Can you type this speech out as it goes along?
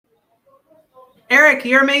Eric,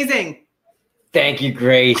 you're amazing. Thank you,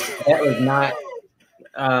 Grace. That was not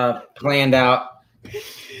planned out.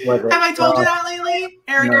 Have I told you that lately?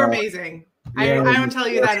 Eric, you're amazing. Yeah, I don't tell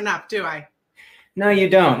you that enough, do I? No, you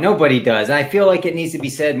don't. Nobody does. I feel like it needs to be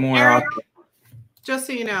said more Eric, often. just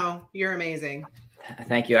so you know, you're amazing.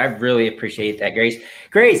 Thank you. I really appreciate that, Grace.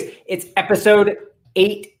 Grace, it's episode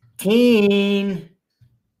 18.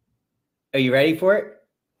 Are you ready for it?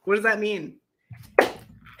 What does that mean?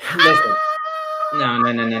 Listen.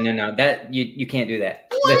 No. That you can't do that.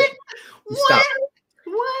 What? Listen, stop.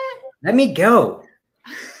 What? Let me go.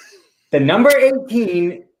 The number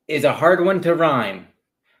 18 is a hard one to rhyme.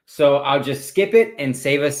 So I'll just skip it and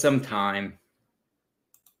save us some time.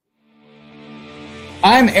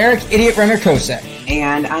 I'm Eric, Idiot Runner Kosek.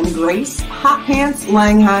 And I'm Grace, Hot Pants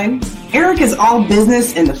Langheim. Eric is all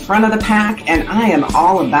business in the front of the pack, and I am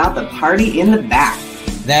all about the party in the back.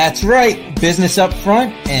 That's right, business up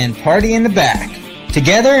front and party in the back.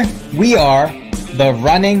 Together, we are the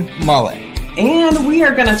Running Mullet. And we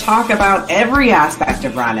are going to talk about every aspect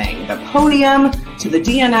of running, the podium to the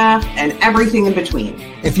DNF and everything in between.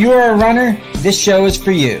 If you are a runner, this show is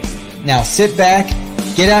for you. Now sit back,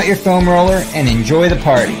 get out your foam roller, and enjoy the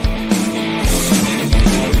party.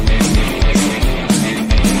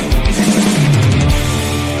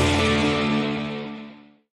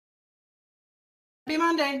 Happy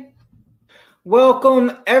Monday.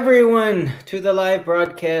 Welcome, everyone, to the live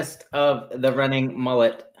broadcast of the Running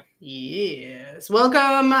Mullet. Yes.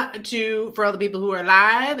 Welcome for all the people who are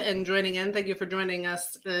live and joining in. Thank you for joining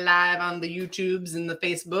us live on the YouTubes and the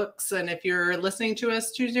Facebooks. And if you're listening to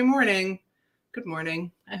us Tuesday morning, good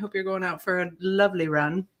morning. I hope you're going out for a lovely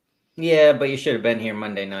run. Yeah, but you should have been here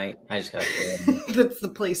Monday night. I just got to. That's the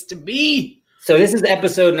place to be. So this is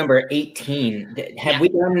episode number 18. Have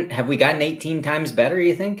we gotten 18 times better,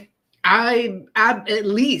 you think? At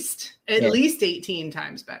least 18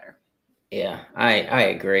 times better. Yeah, I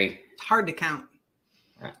agree. It's hard to count.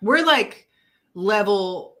 We're like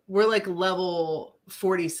level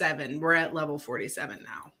 47. We're at level 47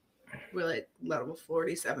 now. We're like level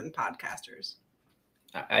 47 podcasters.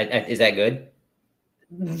 Is that good?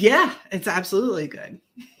 Yeah, it's absolutely good.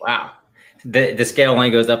 Wow. The scale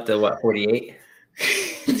only goes up to what, 48?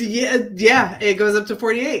 Yeah, it goes up to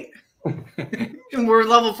 48. And we're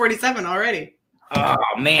level 47 already. Oh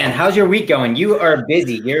man, how's your week going? You are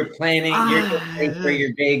busy. You're planning. You're getting ready for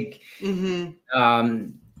your big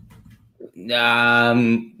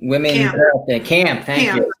women's camp.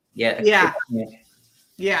 Thank you. Yeah.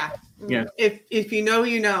 If you know,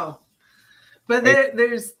 you know. But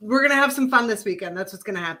we're gonna have some fun this weekend. That's what's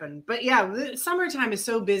gonna happen. But yeah, the summertime is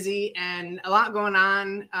so busy and a lot going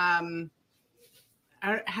on.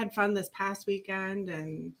 I had fun this past weekend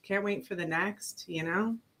and can't wait for the next. You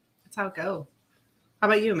know, that's how it goes. How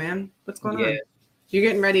about you, man? What's going on? You're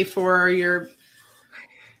getting ready for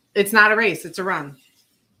it's not a race, it's a run.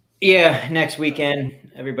 Yeah, next weekend,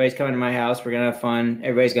 everybody's coming to my house. We're going to have fun.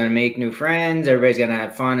 Everybody's going to make new friends. Everybody's going to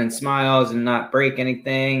have fun and smiles and not break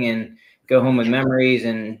anything and go home with memories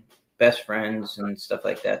and best friends and stuff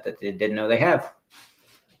like that they didn't know they have.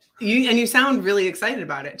 You sound really excited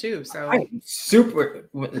about it too. So I'm super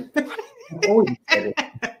always excited.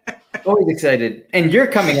 Always excited. And you're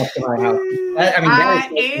coming up to my house. I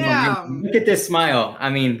am. Look at this smile. I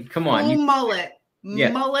mean, come on. Mullet. Yeah.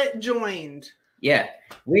 Mullet joined. Yeah.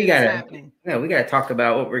 We gotta talk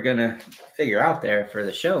about what we're gonna figure out there for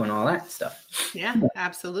the show and all that stuff. Yeah,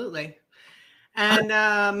 absolutely.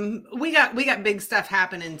 And we got big stuff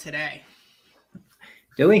happening today.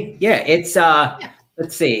 Do we? Yeah, it's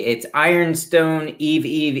let's see, it's Ironstone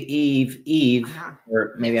Eve. Uh-huh.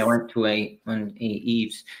 Or maybe I went to one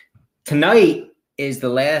Eves. Tonight is the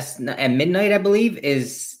last at midnight, I believe,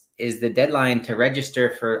 is the deadline to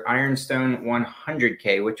register for Ironstone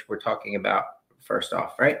 100k, which we're talking about first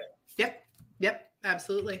off, right? Yep,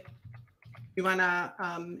 absolutely. You want to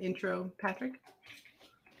intro Patrick?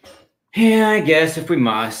 Yeah, I guess if we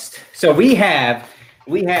must. So we have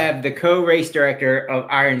the co-race director of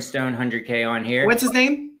Ironstone 100k on here. What's his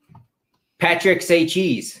name? Patrick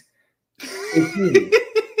Sachse.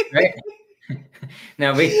 Right?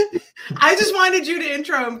 No, I just wanted you to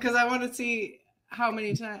intro him because I want to see how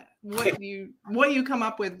many times what you come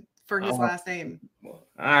up with for his last name. All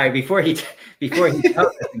right, before he tells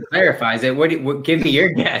us and clarifies it, what give me your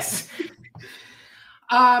guess?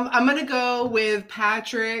 I'm gonna go with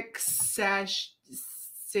Patrick Sachse.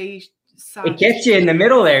 It gets you in the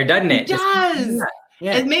middle there, doesn't it? It does.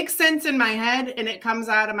 Yeah. It makes sense in my head and it comes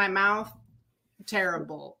out of my mouth.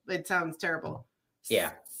 Terrible. It sounds terrible.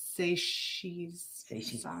 Yeah. Sachse.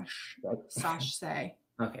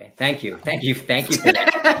 Okay. Thank you for that.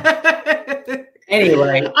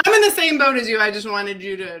 Anyway, I'm in the same boat as you. I just wanted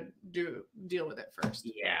you to deal with it first.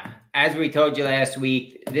 Yeah. As we told you last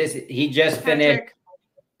week, he just finished.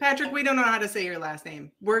 Patrick, we don't know how to say your last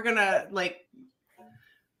name. We're gonna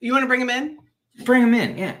you want to bring him in? Bring him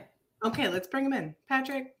in, yeah. Okay, let's bring him in.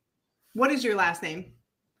 Patrick, what is your last name?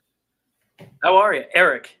 How are you?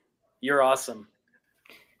 Eric, you're awesome.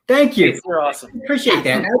 Thank you. You're awesome. I appreciate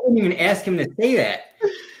that. I didn't even ask him to say that.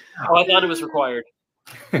 Oh, I thought it was required.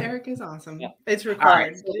 Eric is awesome. Yeah. It's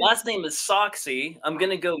required. Right, so last name is Sachse. I'm going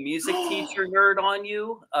to go music teacher nerd on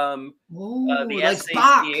you. The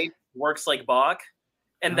SACH works like Bach.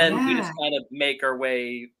 And then we just kind of make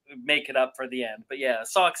it up for the end. But yeah,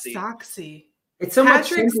 Sachse. Sachse. It's so much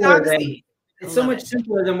simpler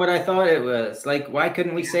than what I thought it was. Like, why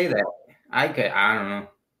couldn't we say that? I don't know.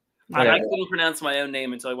 I couldn't pronounce my own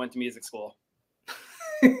name until I went to music school.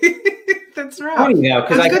 That's right.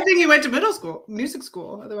 It's a good thing you went to music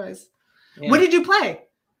school. Otherwise, what did you play?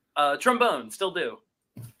 Trombone, still do.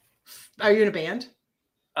 Are you in a band?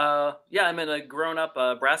 Yeah, I'm in a grown-up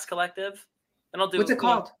brass collective, and I'll do. What's it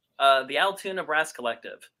called? The Altoona Brass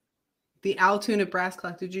Collective. The Altoona Brass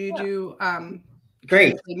Collective. Did you do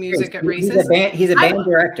great music at races? He's a band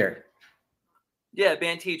director. Yeah,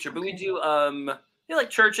 band teacher. But we do like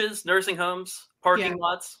churches, nursing homes, parking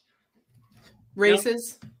lots.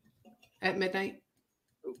 Races at midnight?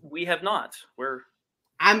 We have not. That's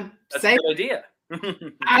saying, a good idea.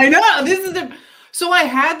 I know. So I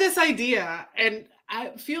had this idea, and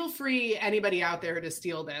I feel free, anybody out there, to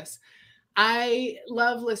steal this. I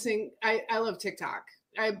love listening. I love TikTok.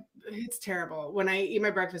 It's terrible. When I eat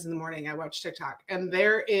my breakfast in the morning, I watch TikTok, and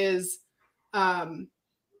there's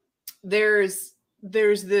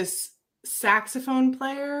this saxophone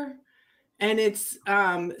player, and it's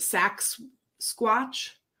sax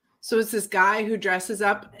squatch. So it's this guy who dresses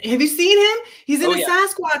up. Have you seen him? He's in a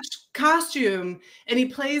Sasquatch costume, and he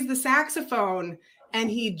plays the saxophone,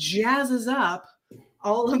 and he jazzes up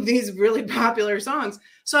all of these really popular songs.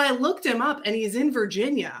 So I looked him up, and he's in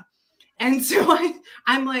Virginia. And so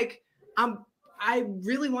I'm like, I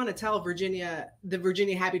really want to tell the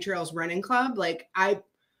Virginia Happy Trails Running Club, like I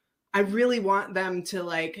really want them to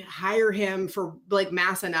hire him for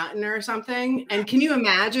Massanutten or something. And can you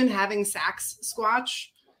imagine having Sax Squatch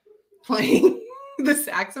playing the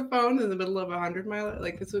saxophone in the middle of 100-mile?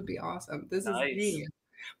 This would be awesome. This is genius.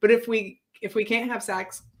 But if we can't have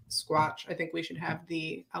Sax Squatch, I think we should have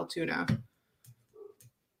the Altoona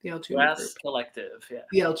Brass group. Collective. Yeah.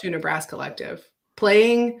 The Altoona Brass Collective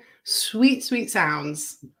playing sweet, sweet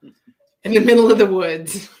sounds in the middle of the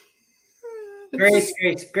woods. Grace,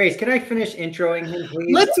 can I finish introing him,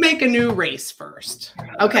 please? Let's make a new race first.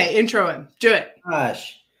 Okay, intro him. Do it.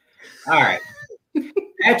 Gosh. All right.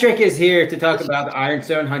 Patrick is here to talk about the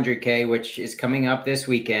Ironstone 100k, which is coming up this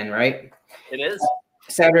weekend, right? It is.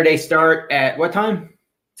 Saturday start at what time?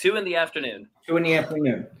 2 in the afternoon. 2 in the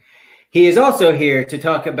afternoon. He is also here to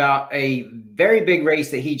talk about a very big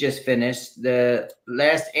race that he just finished, the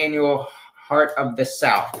last annual Heart of the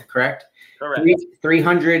South, correct? Correct.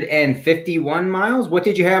 351 miles. What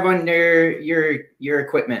did you have on your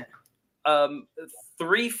equipment?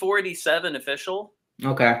 347 official.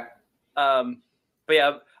 Okay. But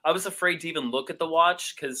yeah, I was afraid to even look at the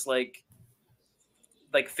watch because like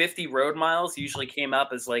 50 road miles usually came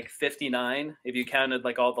up as 59 if you counted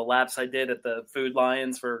all the laps I did at the Food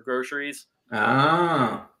Lions for groceries.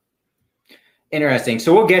 Ah, interesting.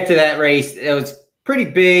 So we'll get to that race. It was pretty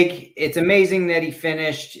big. It's amazing that he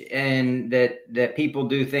finished and that people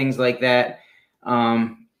do things like that.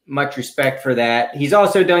 Much respect for that. He's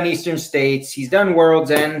also done Eastern States. He's done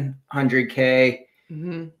Worlds and 100K.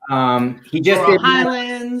 Mm-hmm. He just did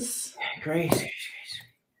Highlands. Grace.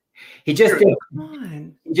 He just did.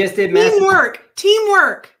 He just did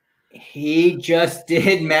teamwork. He just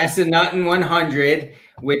did Massanutten 100,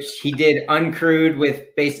 which he did uncrewed with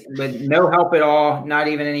no help at all, not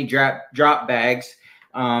even any drop bags.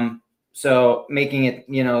 So making it,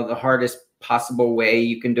 the hardest possible way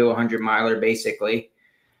you can do a 100-miler, basically.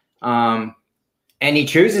 And he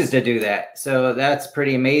chooses to do that. So that's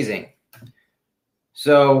pretty amazing.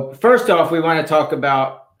 So first off, we want to talk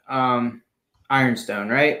about Ironstone,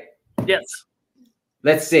 right? Yes.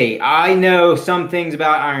 Let's see. I know some things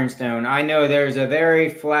about Ironstone. I know there's a very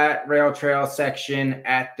flat rail trail section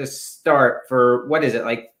at the start for,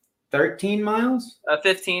 13 miles?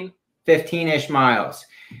 15. 15-ish miles.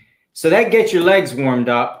 So that gets your legs warmed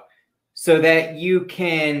up so that you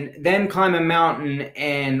can then climb a mountain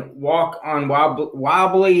and walk on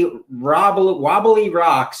wobbly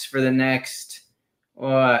rocks for the next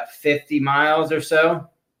 50 miles or so.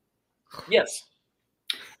 Yes.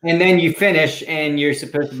 And then you finish, and you're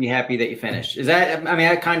supposed to be happy that you finished. Is that? I mean,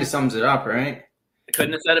 that kind of sums it up, right? I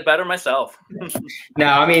couldn't have said it better myself. No,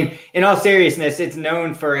 I mean, in all seriousness, it's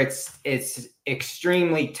known for its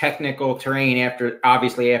extremely technical terrain.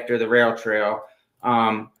 Obviously after the rail trail,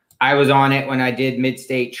 I was on it when I did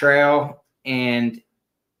Mid-State Trail, and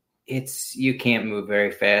you can't move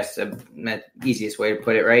very fast. That's the easiest way to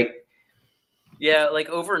put it, right? Yeah, like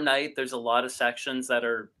overnight, there's a lot of sections that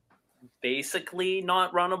are basically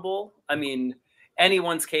not runnable. I mean,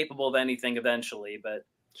 anyone's capable of anything eventually, but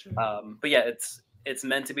yeah, it's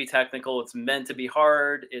meant to be technical. It's meant to be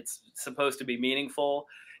hard. It's supposed to be meaningful,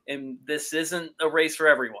 and this isn't a race for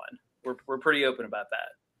everyone. We're pretty open about that.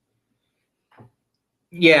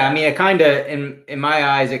 Yeah, I mean, it kind of, in my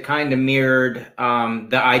eyes, it kind of mirrored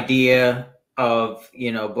the idea of,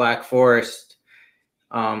 Black Forest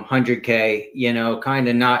 100K, kind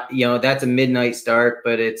of not, that's a midnight start,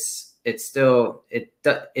 but it's still, it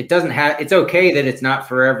doesn't have, it's okay that it's not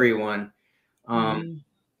for everyone.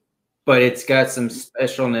 But it's got some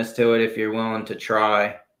specialness to it if you're willing to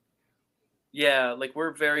try. Yeah, like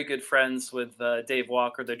we're very good friends with Dave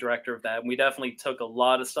Walker, the director of that. And we definitely took a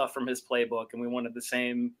lot of stuff from his playbook, and we wanted the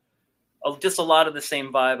same, just a lot of the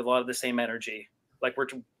same vibe, a lot of the same energy. Like we're,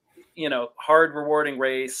 hard, rewarding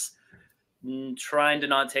race, trying to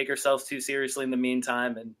not take ourselves too seriously in the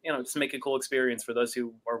meantime, and, just make a cool experience for those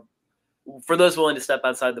willing to step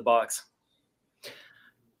outside the box.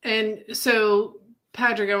 And so,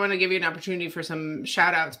 Patrick, I want to give you an opportunity for some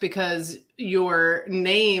shout outs, because your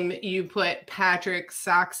name, you put Patrick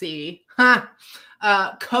Sachse,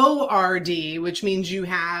 co-RD, which means you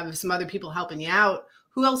have some other people helping you out.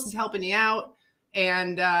 Who else is helping you out?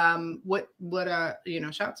 And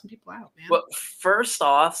shout some people out, man. Well, first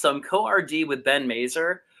off, so I'm co-RD with Ben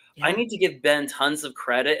Mazer. Yeah. I need to give Ben tons of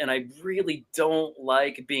credit, and I really don't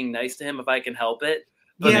like being nice to him if I can help it.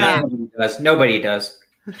 But yeah, nobody does.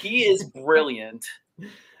 He is brilliant.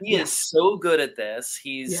 He is so good at this.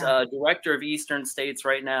 He's director of Eastern States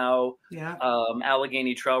right now. Yeah.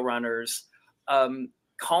 Allegheny Trail Runners.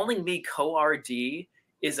 Calling me co-RD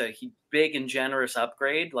is a big and generous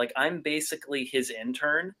upgrade. Like, I'm basically his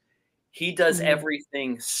intern. He does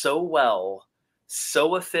everything so well,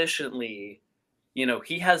 so efficiently.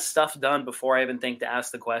 He has stuff done before I even think to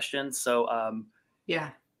ask the questions. So,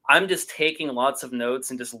 I'm just taking lots of notes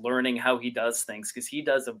and just learning how he does things, because he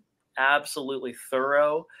does an absolutely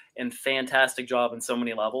thorough and fantastic job in so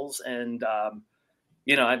many levels. And,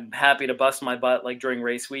 I'm happy to bust my butt like during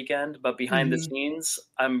race weekend, but behind the scenes,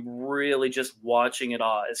 I'm really just watching it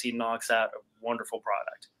all as he knocks out a wonderful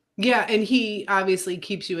product. Yeah. And he obviously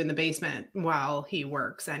keeps you in the basement while he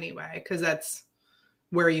works anyway, because that's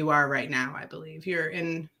where you are right now. I believe you're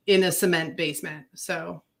in a cement basement.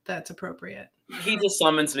 So that's appropriate. He just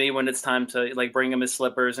summons me when it's time to like bring him his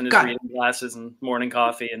slippers and his reading glasses and morning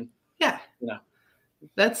coffee. And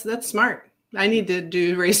that's smart. I need to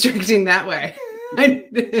do race directing that way.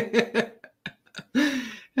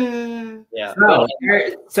 Yeah.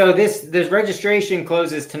 So this registration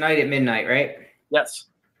closes tonight at midnight, right? Yes.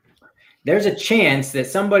 There's a chance that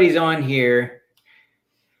somebody's on here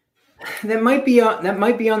that might be on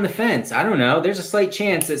the fence. I don't know. There's a slight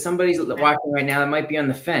chance that somebody's watching right now that might be on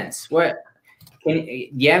the fence. Do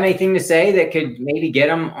you have anything to say that could maybe get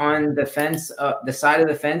them on the fence, the side of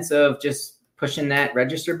the fence of just pushing that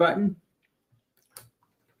register button?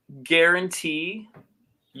 Guarantee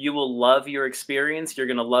you will love your experience. You're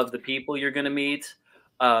going to love the people you're going to meet.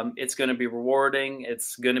 It's going to be rewarding.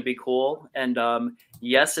 It's going to be cool. And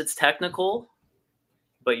yes, it's technical,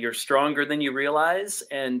 but you're stronger than you realize.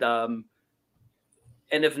 And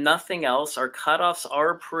if nothing else, our cutoffs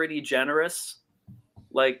are pretty generous.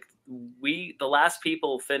 Like the last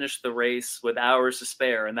people finished the race with hours to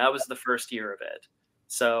spare, and that was the first year of it.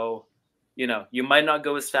 So, you might not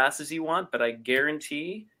go as fast as you want, but I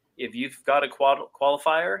guarantee if you've got a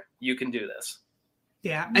qualifier, you can do this.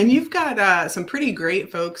 Yeah. And you've got some pretty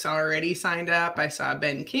great folks already signed up. I saw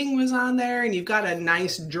Ben King was on there, and you've got a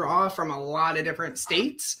nice draw from a lot of different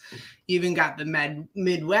states. You even got the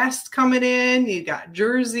Midwest coming in. You got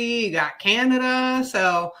Jersey, you got Canada.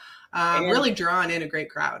 So really drawing in a great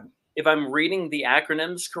crowd. If I'm reading the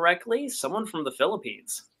acronyms correctly, someone from the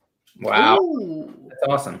Philippines. Wow. Ooh. That's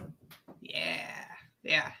awesome. Yeah.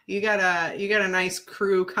 Yeah. You got a nice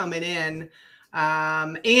crew coming in.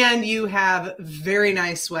 And you have very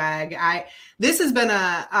nice swag. This has been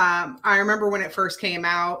I remember when it first came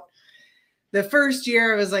out, the first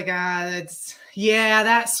year I was like,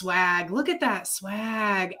 that swag. Look at that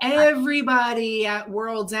swag. Everybody at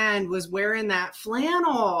World's End was wearing that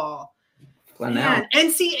flannel. Glenelg.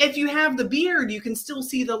 And see, if you have the beard, you can still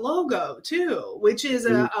see the logo too, which is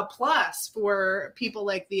a plus for people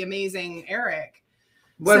like the amazing Eric.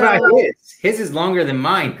 What about his? His is longer than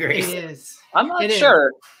mine, Grace. It is. I'm not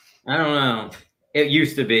sure. I don't know. It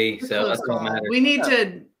used to be, so that's what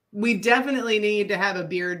matters. We definitely need to have a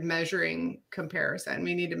beard measuring comparison.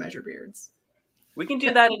 We need to measure beards. We can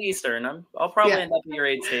do that at Eastern. I'll probably end up at your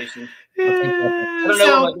aid station. I don't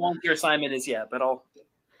know what my volunteer assignment is yet, but I'll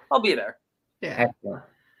be there. Yeah.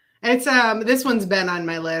 It's this one's been on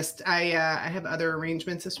my list. I have other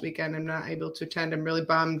arrangements this weekend. I'm not able to attend. I'm really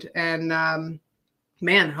bummed. And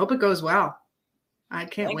man, hope it goes well. I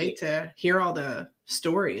can't wait to hear all the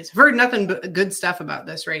stories. I've heard nothing but good stuff about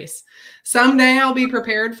this race. Someday I'll be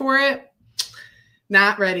prepared for it.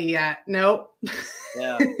 Not ready yet. Nope.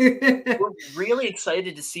 Yeah. We're really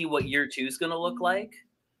excited to see what year 2 is going to look like.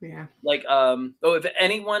 Yeah. Like, if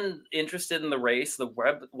anyone interested in the race, the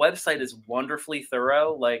website is wonderfully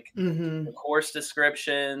thorough. Like the course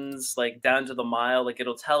descriptions, like down to the mile, like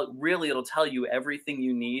it'll tell you everything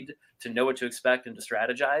you need to know what to expect and to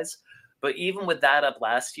strategize. But even with that up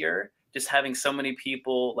last year, just having so many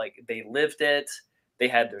people, like they lived it, they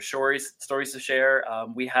had their stories to share.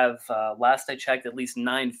 We have, last I checked, at least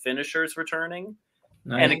 9 finishers returning.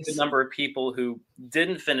 Nice. And a good number of people who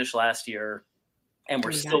didn't finish last year and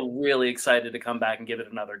we're still really excited to come back and give it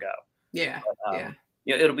another go. Yeah. But,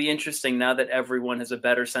 it'll be interesting now that everyone has a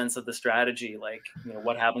better sense of the strategy, like,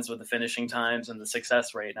 what happens with the finishing times and the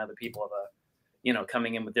success rate now that people have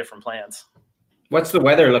coming in with different plans. What's the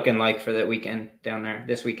weather looking like for the weekend down there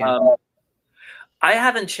this weekend? I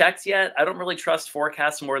haven't checked yet. I don't really trust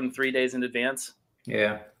forecasts more than 3 days in advance.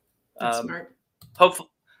 Yeah. That's smart.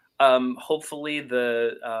 Hopefully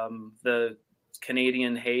the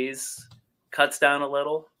Canadian haze cuts down a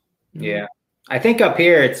little. Yeah. I think up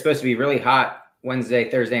here it's supposed to be really hot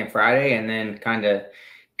Wednesday, Thursday, and Friday, and then kind of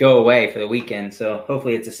go away for the weekend. So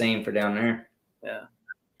hopefully it's the same for down there. Yeah.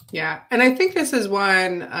 Yeah. And I think this is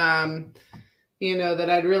one, that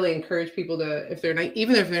I'd really encourage people to,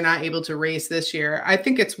 even if they're not able to race this year, I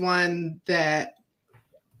think it's one that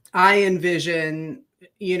I envision,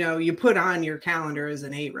 you put on your calendar as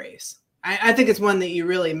an 8 race. I think it's one that you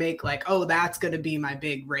really make like, oh, that's going to be my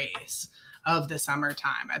big race of the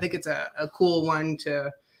summertime. I think it's a cool one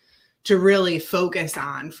to really focus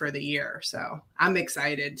on for the year. So I'm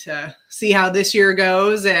excited to see how this year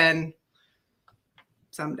goes, and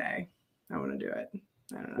someday I want to do it.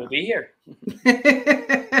 I don't know. We'll be here.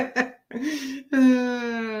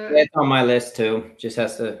 It's on my list too. Just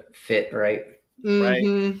has to fit right.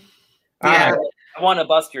 Right. Yeah. I want to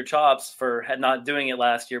bust your chops for not doing it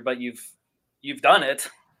last year, but you've done it.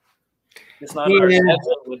 It's not hard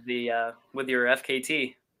with your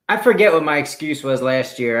FKT. I forget what my excuse was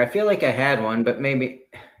last year. I feel like I had one, but maybe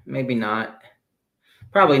not.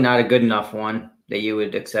 Probably not a good enough one that you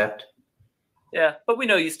would accept. Yeah, but we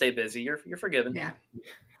know you stay busy. You're forgiven. Yeah.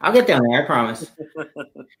 I'll get down there, I promise.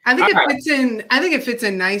 I think it fits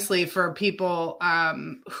in nicely for people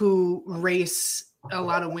who race a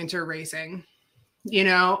lot of winter racing.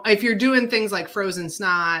 If you're doing things like Frozen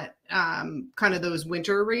Snot, kind of those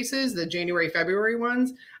winter races, the January, February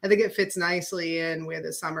ones, I think it fits nicely in with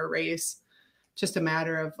a summer race. Just a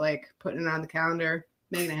matter of like putting it on the calendar,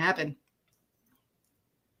 making it happen.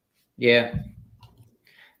 Yeah.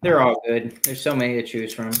 They're all good. There's so many to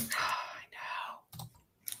choose from. I know.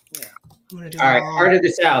 Yeah. All right. Heart of the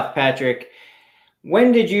South, Patrick.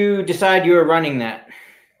 When did you decide you were running that?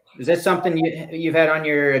 Is that something you've had on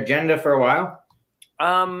your agenda for a while?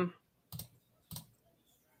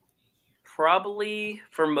 Probably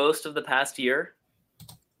for most of the past year,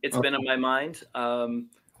 it's been on my mind. I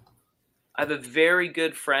have a very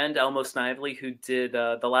good friend, Elmo Snively, who did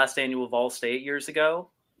the last annual Vol State years ago,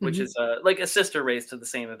 which is like a sister race to the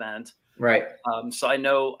same event. Right. So I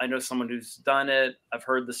know someone who's done it. I've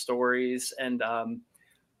heard the stories, and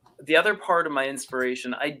the other part of my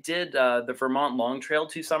inspiration, I did the Vermont Long Trail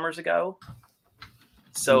 2 summers ago.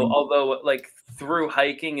 So although like through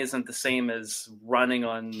hiking isn't the same as running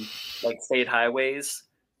on like state highways,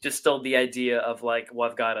 just still the idea of like, well,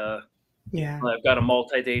 I've got a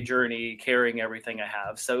multi-day journey carrying everything I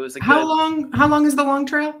have. So it was how long is the Long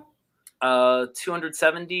Trail?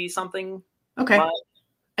 270 something. Okay.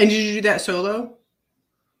 And did you do that solo?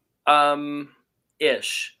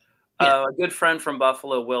 Ish. Yeah. A good friend from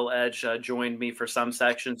Buffalo, Will Edge, joined me for some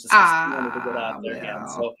sections. Just wanted to get out there again.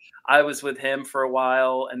 So I was with him for a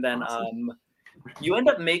while, and then you end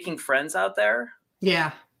up making friends out there.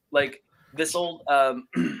 Yeah. Like this old,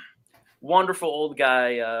 wonderful old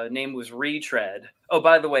guy name was Retread. Oh,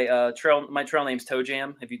 by the way, my trail name's Toe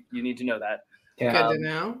Jam. If you need to know that. Good to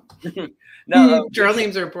know. No, trail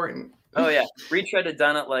names are important. Oh yeah, Retread had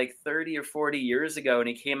done it like 30 or 40 years ago, and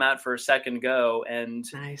he came out for a second go, and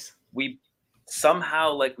nice. We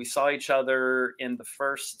somehow we saw each other in the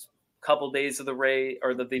first couple days of the race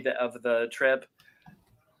or the trip,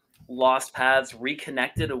 lost paths,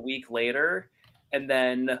 reconnected a week later, and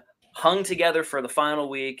then hung together for the final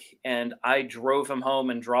week. And I drove him home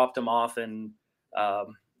and dropped him off in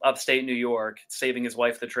upstate New York, saving his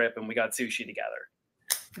wife the trip, and we got sushi together.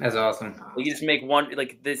 That's awesome. You just make one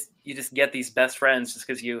this. You just get these best friends just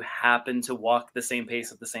because you happen to walk the same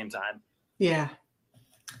pace at the same time. Yeah.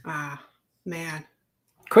 Man.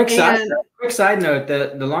 Quick side note: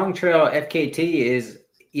 the Long Trail FKT is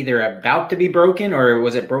either about to be broken or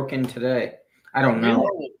was it broken today? I don't know.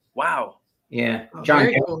 Oh, wow. Yeah,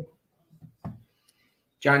 Cool.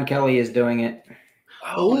 John Kelly is doing it.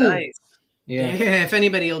 Oh, nice. Yeah. If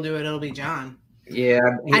anybody will do it, it'll be John. Yeah.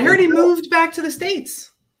 I heard he moved back to the States.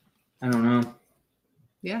 I don't know.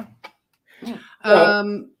 Yeah.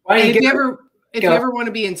 If you ever want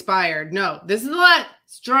to be inspired, this is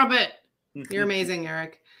let's drop it. You're amazing,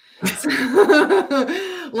 Eric. Last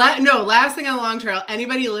thing on the Long Trail,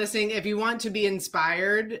 anybody listening, if you want to be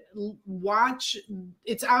inspired, watch,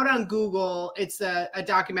 it's out on Google. It's a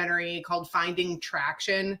documentary called Finding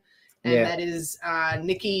Traction. And that is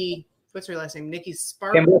Nikki, what's her last name? Nikki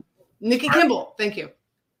Sparkle. Nikki Kimball. Thank you.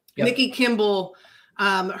 Yep. Nikki Kimball,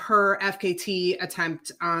 her FKT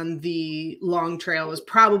attempt on the Long Trail was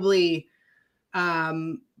probably,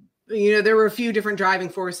 there were a few different driving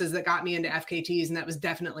forces that got me into FKTs, and that was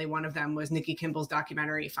definitely one of them, was Nikki Kimball's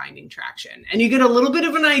documentary, Finding Traction. And you get a little bit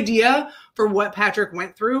of an idea for what Patrick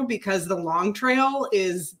went through, because the Long Trail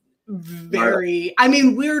is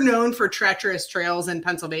we're known for treacherous trails in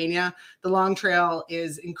Pennsylvania. The Long Trail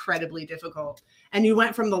is incredibly difficult. And you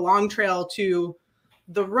went from the Long Trail to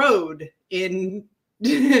the road in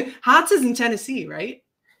H.O.T.S is in Tennessee, right?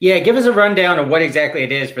 Yeah, give us a rundown of what exactly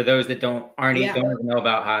it is for those that don't know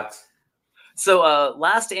about H.O.T.S. So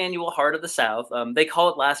last annual Heart of the South, they call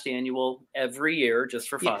it last annual every year just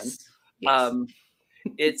for fun. Yes.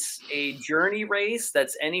 It's a journey race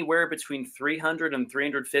that's anywhere between 300 and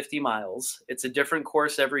 350 miles. It's a different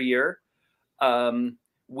course every year.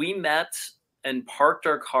 We met and parked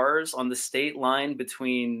our cars on the state line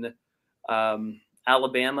between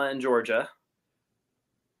Alabama and Georgia,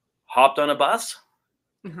 hopped on a bus,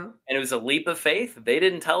 and it was a leap of faith. They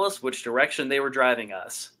didn't tell us which direction they were driving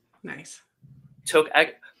us. Nice.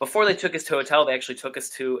 Before they took us to a hotel, they actually took us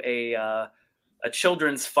to a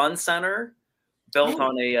children's fun center built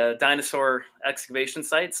on a dinosaur excavation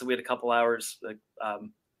site. So we had a couple hours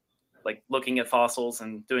looking at fossils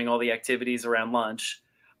and doing all the activities around lunch.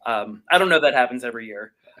 I don't know if that happens every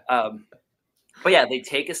year. But yeah, they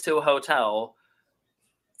take us to a hotel,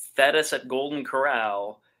 fed us at Golden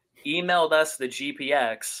Corral, emailed us the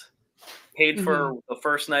GPX, paid for the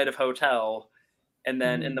first night of hotel, and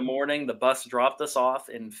then in the morning, the bus dropped us off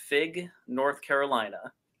in Fig, North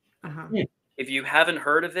Carolina. If you haven't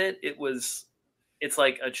heard of it, it's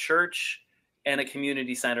like a church and a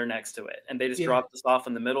community center next to it. And they just dropped us off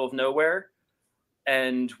in the middle of nowhere.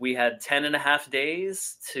 And we had 10 and a half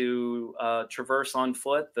days to traverse on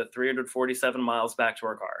foot the 347 miles back to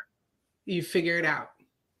our car. You figure it out.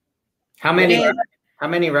 How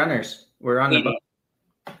many runners were on the bus?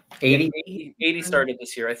 80 started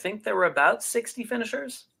this year. I think there were about 60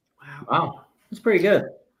 finishers. Wow. That's pretty good.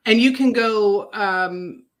 And you can go,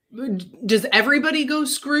 does everybody go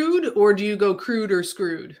screwed, or do you go crude or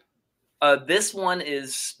screwed? This one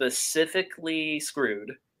is specifically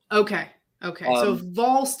screwed. Okay. So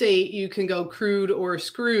Vol State, you can go crude or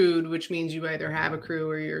screwed, which means you either have a crew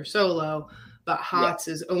or you're solo, but H.O.T.S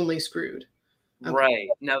is only screwed. Okay. Right.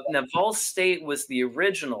 Now Vol State was the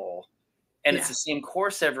original, and it's the same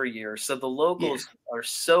course every year. So the locals are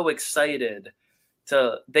so excited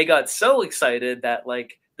they got so excited that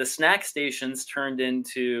the snack stations turned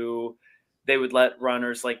into, they would let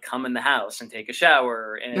runners come in the house and take a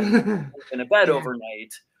shower and sleep in a bed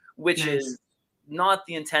overnight, which is not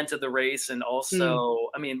the intent of the race. And also,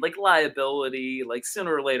 liability,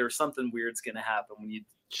 sooner or later, something weird's going to happen when you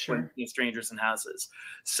strangers in houses.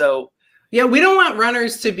 So yeah, we don't want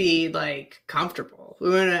runners to be comfortable. We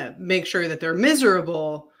want to make sure that they're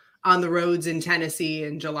miserable on the roads in Tennessee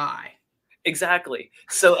in July. Exactly.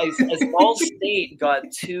 So as Ball State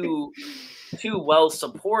got too well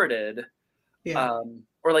supported,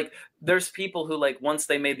 or there's people who once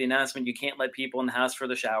they made the announcement you can't let people in the house for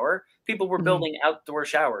the shower, people were building outdoor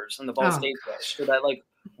showers in the Ball State Bush for that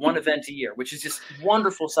one event a year, which is just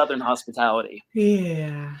wonderful Southern hospitality.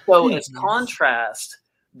 Yeah. So as contrast,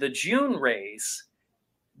 the June race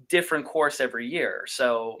different course every year.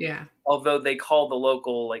 So although they call the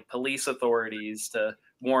local like police authorities to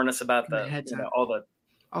warn us about the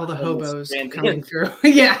all the hobos coming through,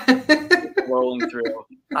 rolling through.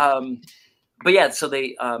 But yeah, so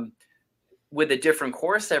they with a different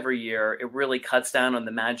course every year, it really cuts down on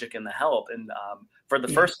the magic and the help. And for the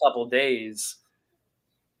first couple of days,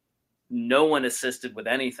 no one assisted with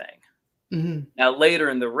anything. Mm-hmm. Now later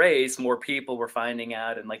in the race, more people were finding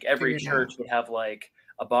out, and like every church would have like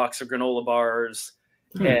a box of granola bars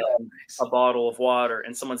and a bottle of water,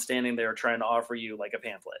 and someone standing there trying to offer you like a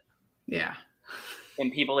pamphlet. Yeah.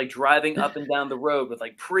 And people like driving up and down the road with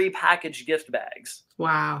like pre-packaged gift bags.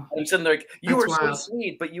 Wow. And I'm sitting there like, you are so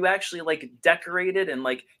sweet, but you actually like decorated and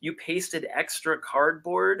like you pasted extra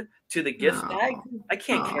cardboard to the gift bag. I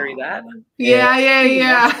can't carry that.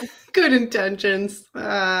 Yeah. Good intentions. They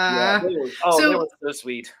were so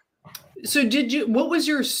sweet. So what was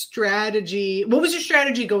your strategy? What was your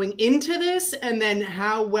strategy going into this? And then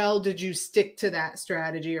how well did you stick to that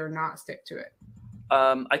strategy or not stick to it?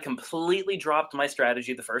 I completely dropped my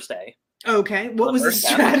strategy the first day. Okay. What was the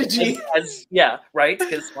strategy? Right.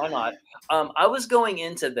 Because why not? I was going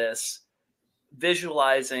into this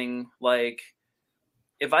visualizing like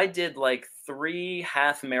if I did like 3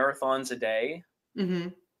 half marathons a day,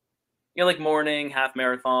 like morning, half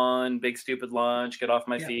marathon, big stupid lunch, get off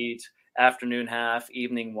my feet, afternoon half,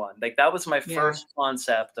 evening one. Like that was my first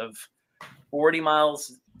concept of 40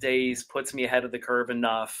 miles days puts me ahead of the curve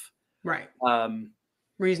enough. Right.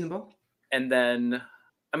 Reasonable. And then,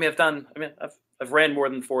 I've ran more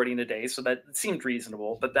than 40 in a day, so that seemed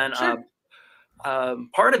reasonable. But then,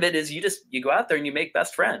 part of it is you go out there and you make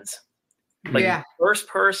best friends. Like the first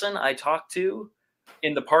person I talked to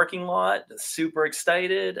in the parking lot, super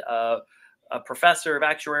excited, a professor of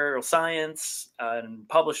actuarial science and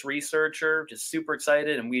published researcher, just super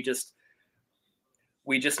excited. And we just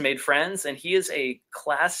made friends. And he is a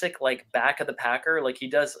classic, like back of the packer. Like he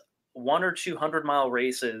does 100 or 200 mile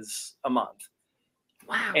races a month.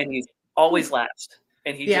 Wow. And he's always last.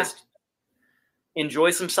 And he just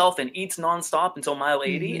enjoys himself and eats nonstop until mile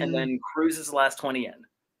 80 and then cruises the last 20 in.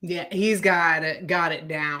 Yeah, he's got it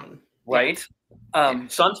down. Right.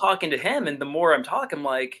 So I'm talking to him, and the more I'm talking, I'm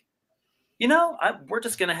like, we're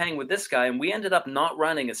just going to hang with this guy. And we ended up not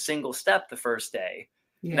running a single step the first day.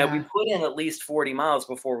 Yeah. Now we put in at least 40 miles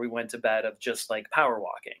before we went to bed of just like power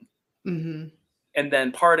walking. Mm-hmm. And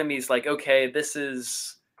then part of me is like, okay, this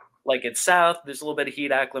is like it's south. There's a little bit of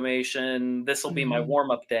heat acclimation. This will be my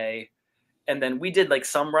warm up day. And then we did like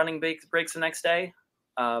some running breaks the next day.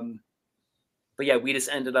 But yeah, we just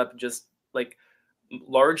ended up just like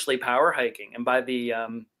largely power hiking. And by the,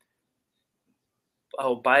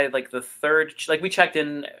 by like the third, like we checked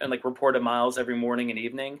in and like reported miles every morning and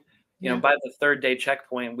evening, by the third day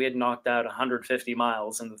checkpoint, we had knocked out 150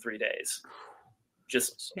 miles in the 3 days.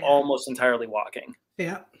 Just almost entirely walking.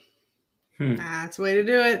 Yeah. That's the way to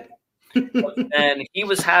do it. And he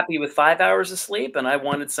was happy with 5 hours of sleep, and I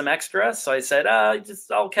wanted some extra. So I said,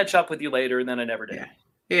 I'll catch up with you later. And then I never did.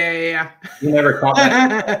 Yeah. You never caught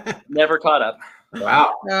up? Never caught up.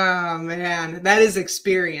 Wow. Oh, man. That is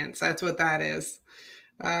experience. That's what that is.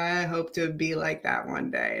 I hope to be like that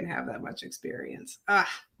one day and have that much experience. Had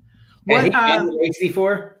he done the race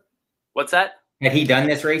before? What's that? Had he done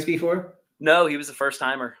this race before? No, he was a first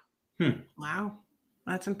timer. Wow.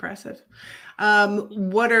 That's impressive.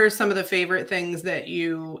 What are some of the favorite things that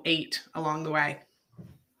you ate along the way?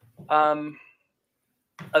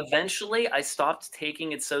 Eventually I stopped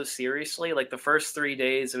taking it so seriously. Like the first 3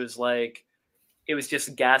 days, it was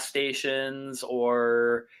just gas stations,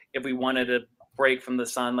 or if we wanted a break from the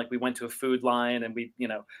sun, like we went to a food line and we,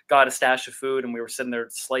 got a stash of food and we were sitting there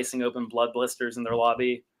slicing open blood blisters in their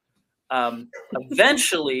lobby.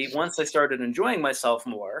 Eventually, once I started enjoying myself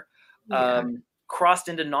more, crossed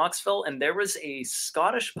into Knoxville, and there was a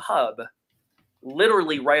Scottish pub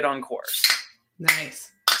literally right on course.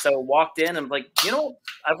 Nice. So walked in and like,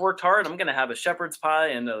 I've worked hard. I'm going to have a shepherd's pie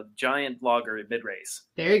and a giant lager at mid-race.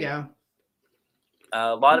 There you go.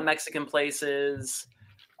 A lot of Mexican places,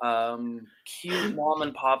 cute mom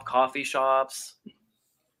and pop coffee shops.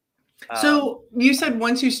 So you said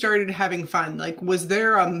once you started having fun, like, was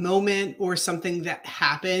there a moment or something that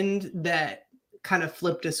happened that kind of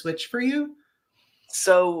flipped a switch for you?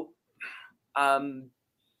 So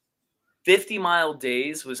 50-mile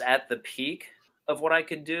days was at the peak of what I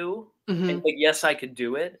could do. And, like, yes, I could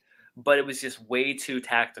do it, but it was just way too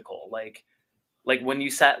tactical. Like when we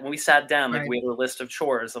sat down, like we had a list of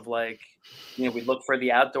chores of like, we look for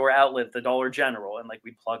the outdoor outlet at the Dollar General, and like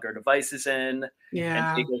we plug our devices in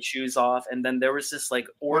and take our shoes off. And then there was this like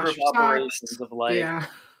order of operations of like,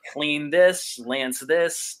 clean this, lance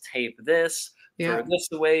this, tape this, Yeah. throw this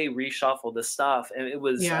away, reshuffle this stuff. And it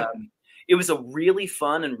was a really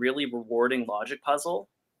fun and really rewarding logic puzzle.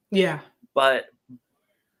 Yeah. But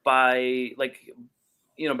by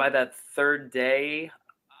by that third day,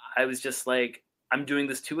 I was just like, I'm doing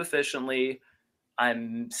this too efficiently.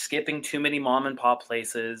 I'm skipping too many mom and pop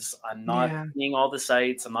places. I'm not seeing all the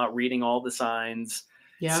sights. I'm not reading all the signs.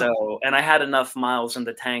 Yeah. So, and I had enough miles in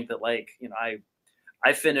the tank that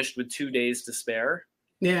I finished with 2 days to spare.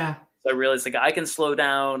 Yeah. So I realized I can slow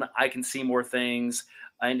down. I can see more things.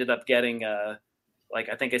 I ended up getting I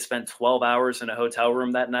think I spent 12 hours in a hotel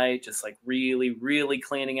room that night, just really, really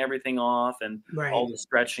cleaning everything off and all the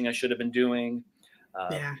stretching I should have been doing.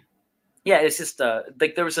 Yeah, it's just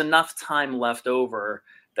there was enough time left over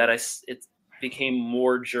that it became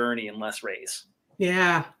more journey and less race.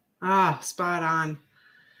 Yeah. Spot on.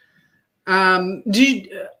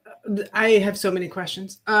 I have so many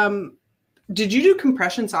questions. Did you do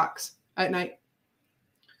compression socks at night?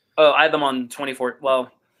 Oh, I had them on 24.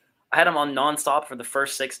 Well, I had them on nonstop for the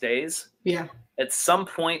first 6 days. Yeah. At some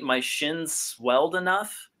point, my shins swelled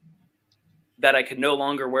enough that I could no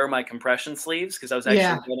longer wear my compression sleeves because I was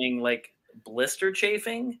actually getting blister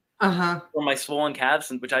chafing from my swollen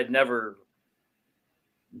calves, which I'd never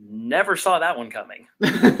saw that one coming.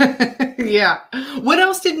 Yeah. What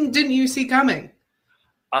else didn't you see coming?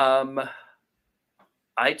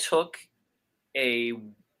 I took a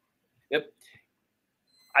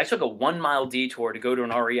 1 mile detour to go to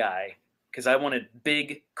an REI because I wanted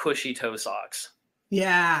big, cushy toe socks.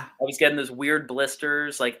 Yeah. I was getting those weird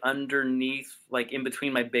blisters underneath, in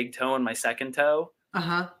between my big toe and my second toe.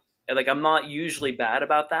 And I'm not usually bad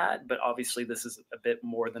about that, but obviously this is a bit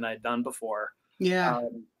more than I'd done before. Yeah.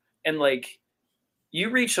 And you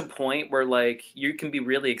reach a point where you can be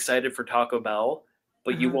really excited for Taco Bell,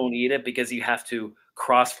 but you won't eat it because you have to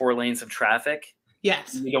cross 4 lanes of traffic.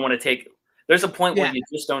 Yes. You don't want to there's a point where you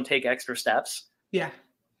just don't take extra steps. Yeah.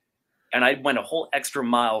 And I went a whole extra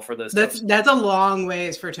mile for those. That's a long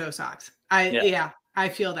ways for toe socks. I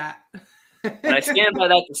feel that. And I stand by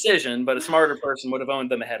that decision, but a smarter person would have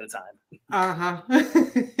owned them ahead of time.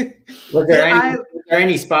 Was there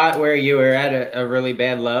any spot where you were at a really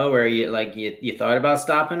bad low where you thought about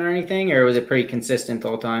stopping or anything, or was it pretty consistent the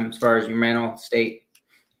whole time as far as your mental state?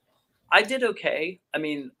 I did okay. I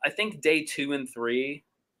mean, I think day 2 and 3,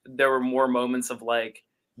 there were more moments of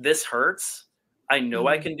this hurts. I know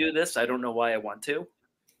I can do this. I don't know why I want to.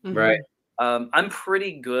 Right. I'm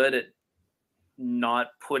pretty good at not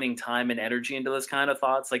putting time and energy into those kind of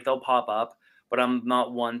thoughts. They'll pop up, but I'm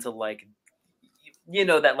not one to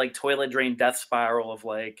that toilet drain death spiral of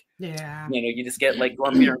you just get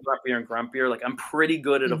grumpier and grumpier and grumpier. I'm pretty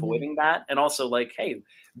good at avoiding that. And also hey,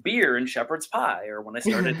 beer and shepherd's pie, or when I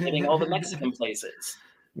started hitting all the Mexican places.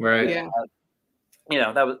 Right. Yeah.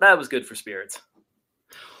 That was good for spirits.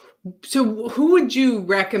 So who would you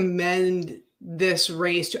recommend this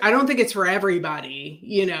race to? I don't think it's for everybody,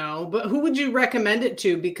 but who would you recommend it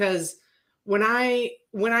to? Because when I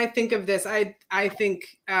think of this, I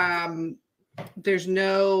think it's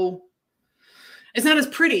not as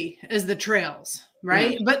pretty as the trails,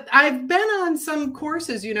 right? Mm-hmm. But I've been on some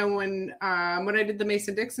courses, when I did the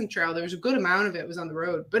Mason-Dixon Trail, there was a good amount of it was on the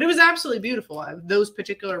road, but it was absolutely beautiful. Those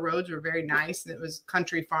particular roads were very nice. And it was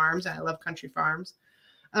country farms, and I love country farms.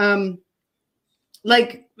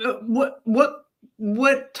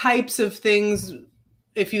 What types of things,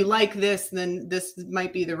 if you like this, then this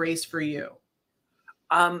might be the race for you.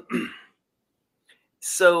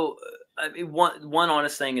 So I mean, one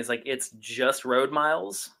honest thing is it's just road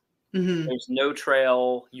miles. Mm-hmm. There's no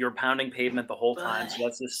trail. You're pounding pavement the whole time. So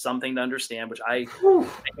that's just something to understand, which I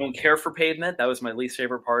don't care for pavement. That was my least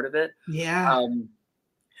favorite part of it. Yeah.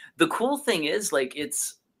 The cool thing is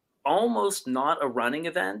it's almost not a running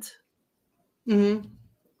event. Mm-hmm.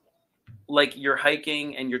 You're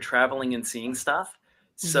hiking and you're traveling and seeing stuff.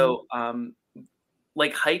 Mm-hmm. So,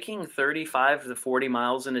 hiking 35 to 40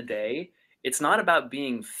 miles in a day, it's not about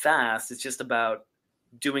being fast. It's just about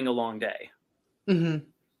doing a long day. Mm-hmm.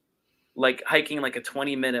 Hiking a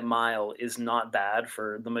 20-minute mile is not bad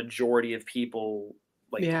for the majority of people.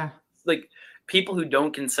 People who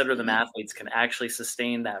don't consider them athletes can actually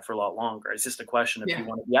sustain that for a lot longer. It's just a question of you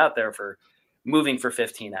want to be out there for moving for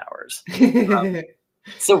 15 hours.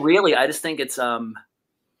 So really, I just think it's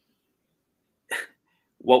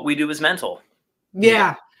what we do is mental.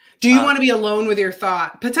 Yeah. Do you want to be alone with your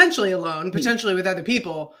thought, potentially alone, potentially with other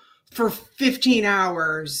people for 15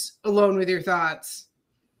 hours alone with your thoughts?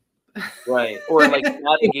 Right. Or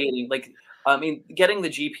navigating, getting the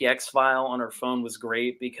GPX file on our phone was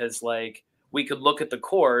great because we could look at the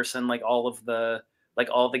course and all of the like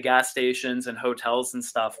all the gas stations and hotels and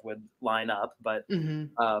stuff would line up. But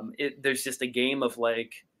there's just a game of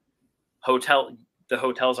like the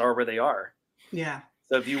hotels are where they are. Yeah.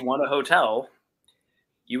 So if you want a hotel,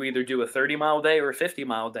 you either do a 30-mile day or a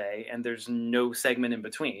 50-mile day, and there's no segment in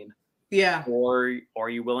between. Yeah. Or are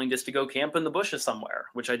you willing just to go camp in the bushes somewhere,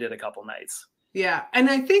 which I did a couple nights. Yeah. And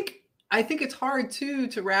I think it's hard too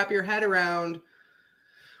to wrap your head around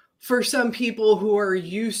for some people who are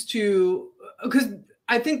used to, because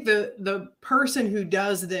I think the person who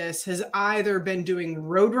does this has either been doing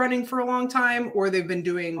road running for a long time, or they've been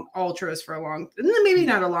doing ultras for maybe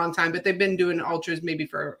not a long time, but they've been doing ultras maybe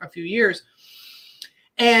for a few years.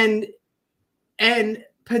 And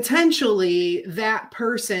potentially that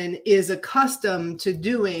person is accustomed to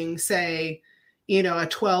doing, say, a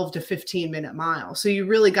 12 to 15 minute mile. So you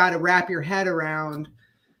really got to wrap your head around,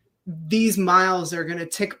 these miles are going to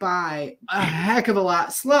tick by a heck of a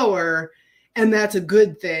lot slower. And that's a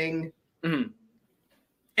good thing. Mm-hmm.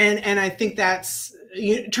 And I think that's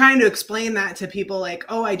trying to explain that to people like,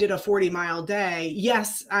 oh, I did a 40-mile day.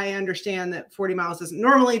 Yes, I understand that 40 miles doesn't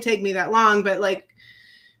normally take me that long, but like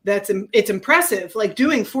it's impressive. Like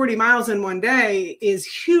doing 40 miles in one day is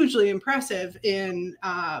hugely impressive in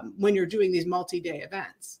when you're doing these multi-day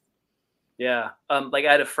events. Yeah. Like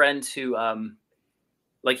I had a friend who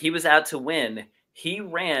like he was out to win. He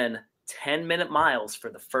ran 10-minute miles for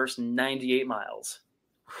the first 98 miles.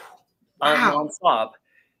 Wow. Non-stop.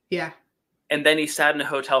 Yeah. And then he sat in a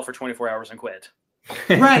hotel for 24 hours and quit.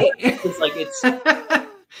 Right. It's like, it's...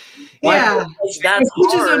 yeah. That's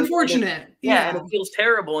which hard. is unfortunate. And it feels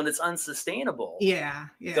terrible and it's unsustainable. Yeah.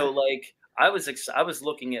 So like, I was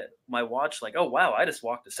looking at my watch like, oh, wow, I just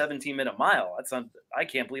walked a 17-minute mile. I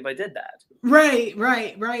can't believe I did that.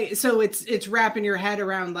 Right. So it's wrapping your head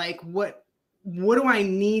around like, what do I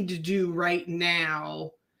need to do right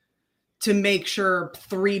now to make sure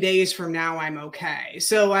 3 days from now I'm okay?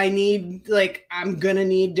 So I'm going to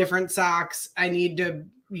need different socks. I need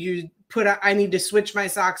to switch my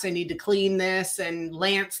socks. I need to clean this and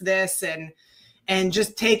lance this and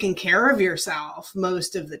just taking care of yourself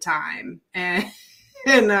most of the time. And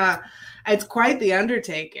it's quite the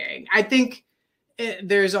undertaking. I think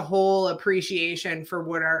there's a whole appreciation for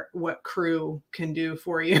what crew can do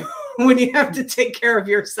for you when you have to take care of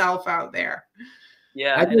yourself out there.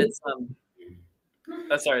 Yeah. And it's,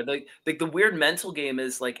 sorry. The weird mental game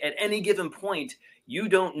is like at any given point, you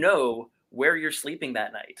don't know where you're sleeping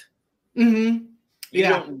that night. Mm-hmm. You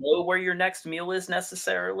don't know where your next meal is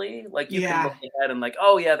necessarily. Like you can look ahead and like,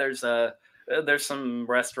 oh yeah, there's some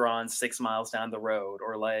restaurants 6 miles down the road,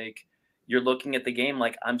 or like you're looking at the game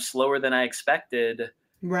like I'm slower than I expected.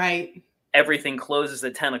 Right. Everything closes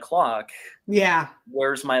at 10 o'clock. Yeah.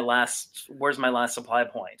 Where's my last supply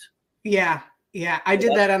point? Yeah. Yeah. I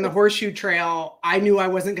did that on the Horseshoe Trail. I knew I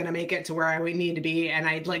wasn't going to make it to where I would need to be. And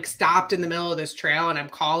I like stopped in the middle of this trail and I'm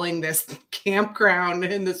calling this campground,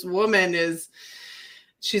 and this woman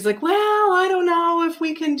she's like, well, I don't know if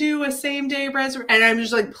we can do a same day reservation. And I'm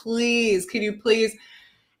just like, please, can you please?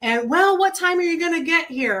 And well, what time are you going to get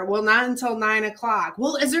here? Well, not until 9 o'clock.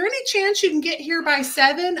 Well, is there any chance you can get here by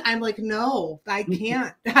 7? I'm like, no, I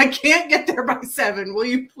can't. I can't get there by 7. Will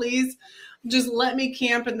you please just let me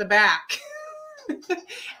camp in the back?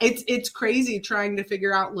 It's crazy trying to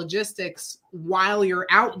figure out logistics while you're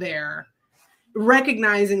out there,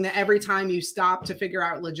 recognizing that every time you stop to figure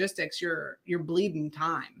out logistics, you're bleeding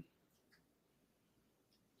time.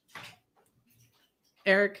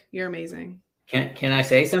 Eric, you're amazing. Can I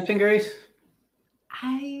say something, Grace?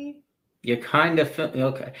 You kind of feel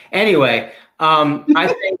okay. Anyway, I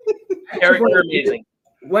think Eric, you're amazing.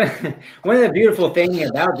 One of the beautiful things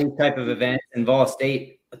about these type of events in Vol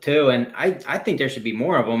State too, and I think there should be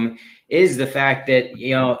more of them, is the fact that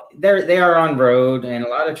they are on road, and a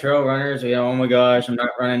lot of trail runners, oh my gosh, I'm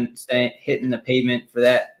not hitting the pavement for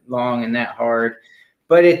that long and that hard,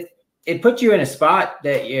 but it puts you in a spot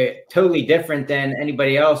that you're totally different than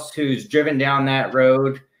anybody else who's driven down that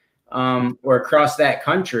road or across that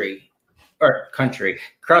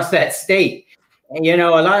across that state. And, a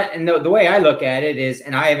lot, and the way I look at it is,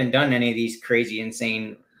 and I haven't done any of these crazy,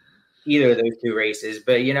 insane, either of those two races,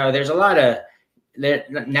 but there's a lot of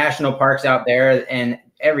national parks out there, and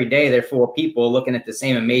every day they're full of people looking at the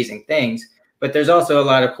same amazing things. But there's also a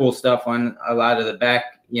lot of cool stuff on a lot of the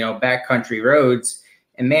backcountry roads.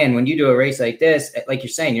 And man, when you do a race like this, like you're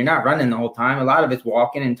saying, you're not running the whole time. A lot of it's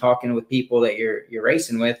walking and talking with people that you're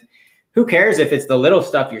racing with. Who cares if it's the little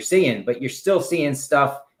stuff you're seeing, but you're still seeing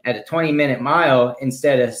stuff at a 20-minute mile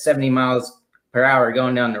instead of 70 miles per hour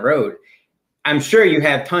going down the road. I'm sure you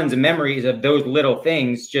have tons of memories of those little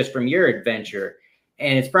things just from your adventure.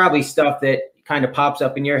 And it's probably stuff that, kind of pops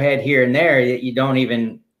up in your head here and there that you don't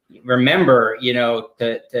even remember,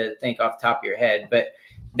 to think off the top of your head. But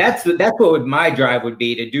that's what my drive would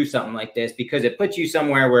be, to do something like this, because it puts you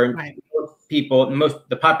somewhere where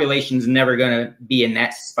the population's never going to be in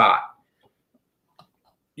that spot.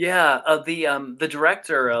 Yeah, the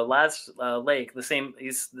director, Laz Lake,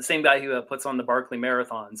 he's the same guy who puts on the Barkley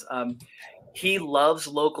Marathons. He loves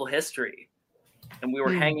local history, and we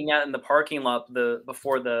were hanging out in the parking lot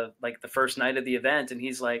before the first night of the event, and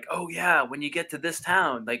he's like, "Oh yeah, when you get to this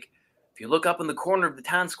town, like if you look up in the corner of the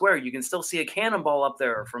town square, you can still see a cannonball up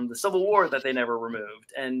there from the Civil War that they never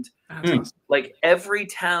removed." And like every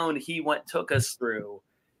town he took us through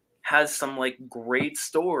has some like great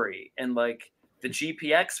story, and like the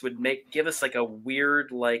GPX would give us like a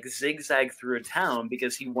weird like zigzag through a town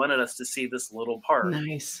because he wanted us to see this little park,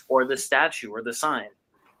 or the statue or the sign.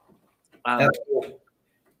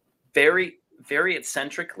 Very, very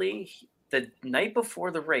eccentrically, the night before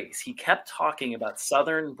the race, he kept talking about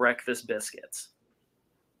Southern breakfast biscuits.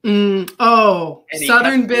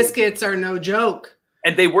 Southern biscuits are no joke.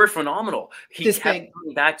 And they were phenomenal. He kept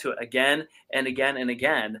coming back to it again and again and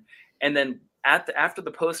again. And then after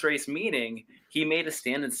the post-race meeting, he made us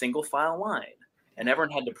stand in single file line, and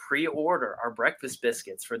everyone had to pre-order our breakfast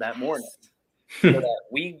biscuits for that morning. So that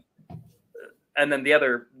and then the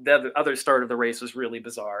other start of the race was really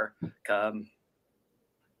bizarre. So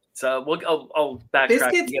I'll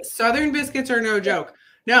backtrack. Southern biscuits are no joke.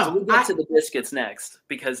 No, so we'll get to the biscuits next,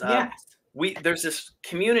 because there's this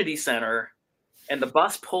community center, and the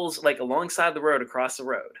bus pulls like alongside the road, across the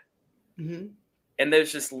road. Mm-hmm. And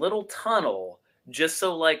there's this little tunnel just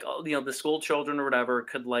so like, the school children or whatever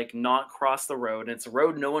could like not cross the road. And it's a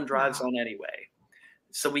road no one drives on anyway.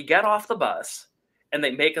 So we get off the bus, and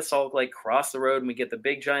they make us all like cross the road, and we get the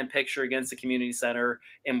big giant picture against the community center,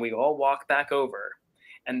 and we all walk back over.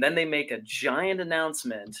 And then they make a giant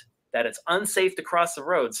announcement that it's unsafe to cross the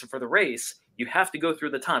road. So for the race, you have to go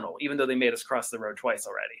through the tunnel, even though they made us cross the road twice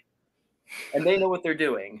already. And they know what they're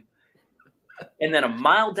doing. And then a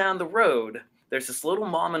mile down the road, there's this little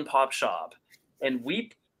mom and pop shop. And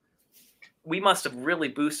we must have really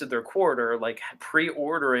boosted their quarter, like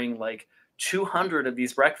pre-ordering like 200 of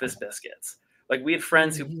these breakfast biscuits. Like we had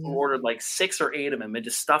friends who ordered like 6 or 8 of them and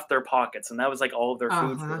just stuffed their pockets. And that was like all of their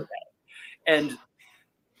food for the day. And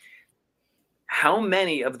how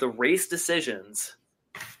many of the race decisions,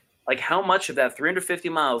 like how much of that 350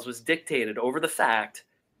 miles was dictated over the fact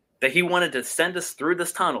that he wanted to send us through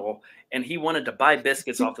this tunnel, and he wanted to buy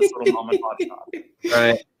biscuits off this little mom and pop shop.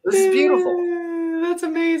 Right. This is beautiful. That's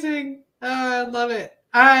amazing. I love it.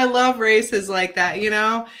 I love races like that.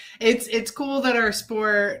 It's cool that our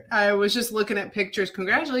sport, I was just looking at pictures.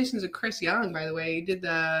 Congratulations to Chris Young, by the way. He did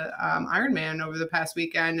the Ironman over the past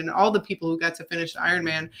weekend, and all the people who got to finish the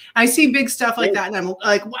Ironman. I see big stuff like that, and I'm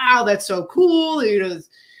like, wow, that's so cool.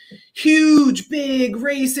 Huge, big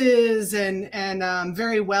races and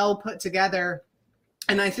very well put together.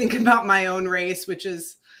 And I think about my own race, which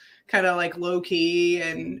is kind of like low key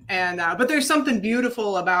but there's something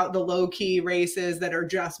beautiful about the low key races that are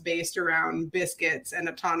just based around biscuits and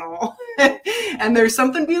a tunnel. And there's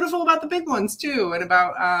something beautiful about the big ones too, and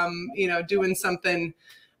about doing something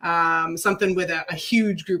with a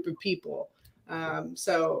huge group of people.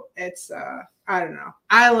 So it's I don't know.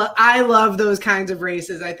 I love those kinds of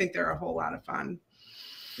races. I think they're a whole lot of fun.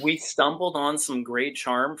 We stumbled on some great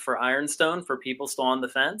charm for Ironstone for people still on the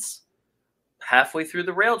fence. Halfway through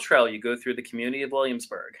the rail trail, you go through the community of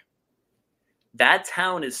Williamsburg. That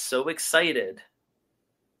town is so excited.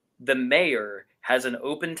 The mayor has an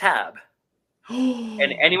open tab,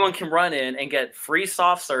 and anyone can run in and get free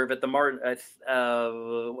soft serve at the Martin.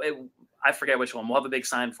 I forget which one. We'll have a big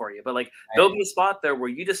sign for you, but like there'll be a spot there where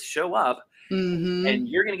you just show up, and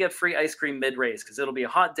you're gonna get free ice cream mid-race because it'll be a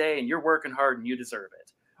hot day and you're working hard and you deserve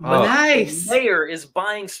it. Oh, nice. The mayor is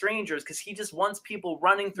buying strangers because he just wants people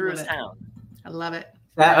running through his town. I love it.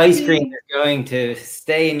 That ice cream is going to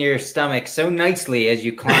stay in your stomach so nicely as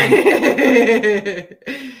you climb.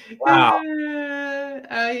 Wow.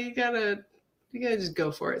 You gotta just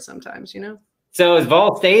go for it sometimes, So is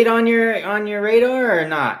Vol State on your radar or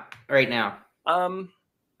not right now?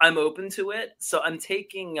 I'm open to it. So I'm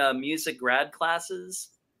taking music grad classes.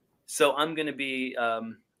 So I'm going to be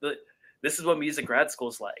this is what music grad school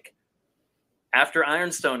is like. After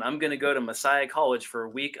Ironstone, I'm going to go to Messiah College for a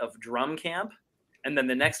week of drum camp. And then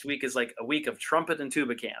the next week is like a week of trumpet and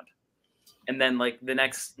tuba camp. And then like the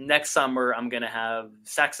next summer, I'm going to have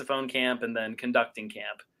saxophone camp and then conducting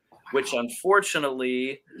camp, which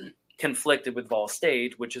unfortunately conflicted with Vol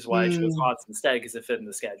State, which is why I chose H.O.T.S instead, because it fit in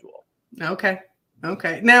the schedule. Okay.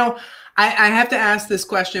 Okay. Now, I have to ask this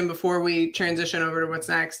question before we transition over to what's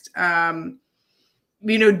next.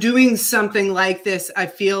 Doing something like this, I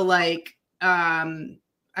feel like when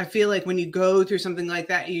you go through something like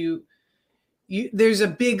that, there's a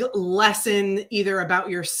big lesson either about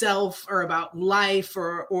yourself or about life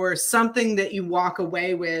or something that you walk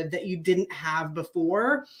away with that you didn't have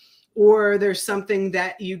before, or there's something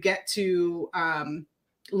that you get to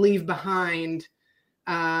leave behind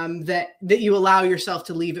that you allow yourself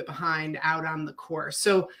to leave it behind out on the course.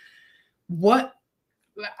 So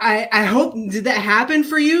I hope, did that happen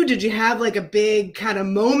for you? Did you have like a big kind of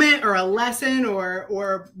moment or a lesson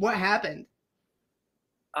or what happened?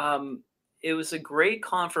 It was a great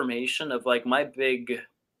confirmation of like my big,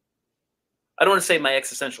 I don't want to say my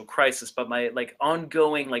existential crisis, but my like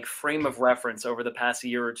ongoing like frame of reference over the past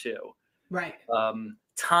year or two. Right.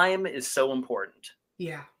 Time is so important.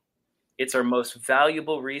 Yeah. It's our most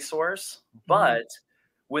valuable resource, but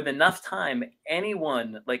with enough time,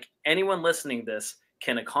 anyone listening to this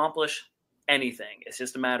can accomplish anything. It's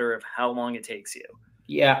just a matter of how long it takes you.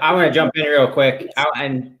 Yeah, I want to jump in real quick.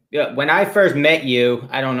 When I first met you,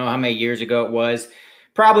 I don't know how many years ago it was,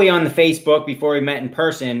 probably on the Facebook before we met in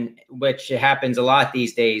person, which happens a lot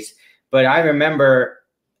these days. But I remember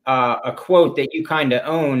a quote that you kind of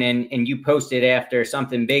own and you posted after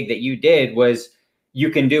something big that you did was, "You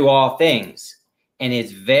can do all things." And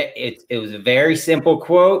it was a very simple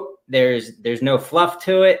quote. There's no fluff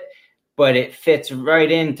to it, but it fits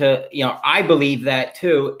right into, I believe that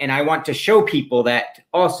too. And I want to show people that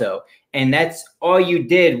also. And that's all you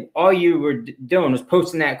did. All you were doing was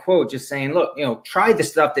posting that quote, just saying, look, try the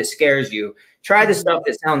stuff that scares you. Try the stuff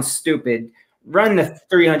that sounds stupid. Run the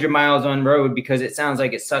 300 miles on road because it sounds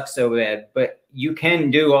like it sucks so bad, but you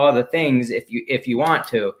can do all the things if you want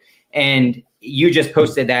to. And you just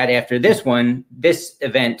posted that after this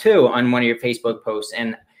event too, on one of your Facebook posts.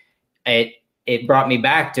 And it brought me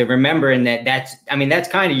back to remembering that's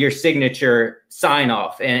kind of your signature sign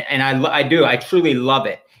off. And I truly love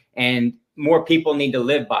it. And more people need to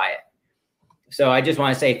live by it. So I just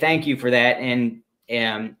want to say thank you for that. And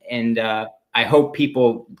I hope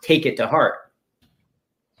people take it to heart.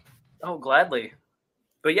 Oh, gladly.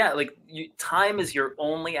 But yeah, like time is your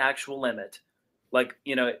only actual limit. Like,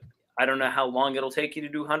 I don't know how long it'll take you to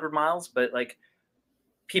do 100 miles, but like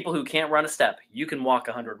people who can't run a step, you can walk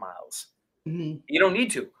 100 miles. Mm-hmm. You don't need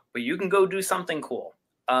to, but you can go do something cool.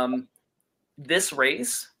 This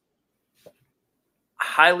race,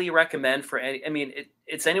 highly recommend for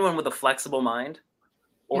it's anyone with a flexible mind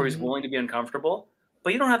or who's willing to be uncomfortable,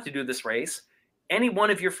 but you don't have to do this race. Any one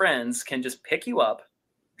of your friends can just pick you up,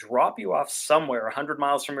 drop you off somewhere 100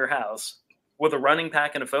 miles from your house with a running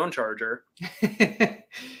pack and a phone charger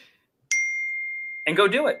and go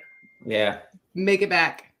do it. Yeah. Make it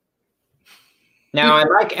back. Now,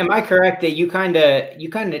 am I correct that you kind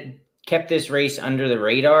of kept this race under the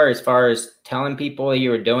radar as far as telling people you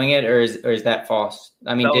were doing it, or is that false?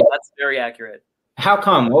 No, that's very accurate. How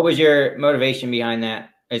come? What was your motivation behind that?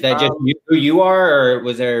 Is that just who you are, or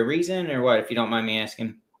was there a reason, or what, if you don't mind me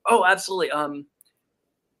asking? Oh, absolutely.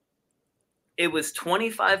 It was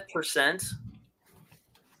 25%.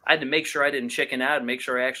 I had to make sure I didn't chicken out and make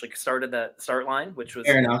sure I actually started that start line, which was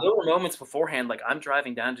there were moments beforehand, like I'm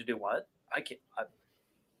driving down to do what?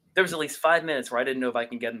 There was at least 5 minutes where I didn't know if I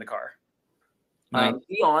can get in the car. Right.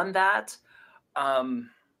 Beyond that,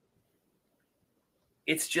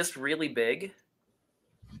 it's just really big.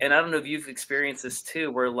 And I don't know if you've experienced this too,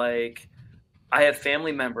 where like I have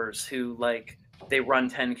family members who like they run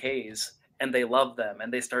 10Ks and they love them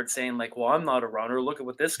and they start saying like, well, I'm not a runner. Look at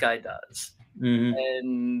what this guy does. Mm-hmm.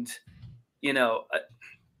 And,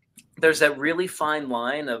 there's that really fine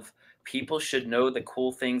line of people should know that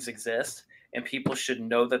cool things exist and people should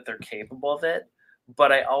know that they're capable of it.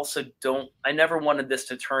 But I never wanted this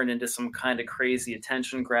to turn into some kind of crazy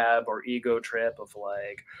attention grab or ego trip of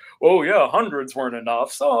like, oh yeah, hundreds weren't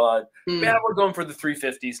enough. So yeah, we're going for the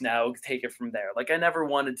 350s now. Take it from there. Like I never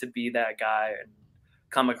wanted to be that guy and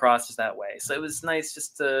come across as that way. So it was nice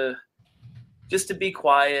just to be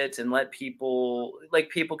quiet and let people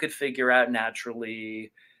could figure out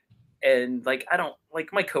naturally. And like, I don't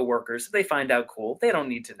like my coworkers, they find out cool. They don't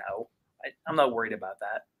need to know. I'm not worried about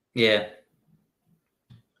that. Yeah.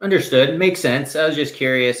 Understood. Makes sense. I was just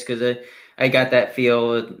curious because I got that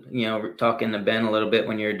feel, talking to Ben a little bit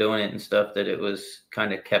when you were doing it and stuff, that it was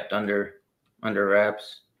kind of kept under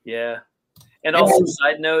wraps. Yeah. And also,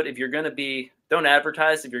 side note, if you're going to be, don't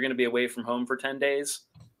advertise if you're going to be away from home for 10 days,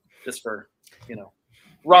 just for,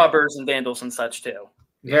 robbers and vandals and such too.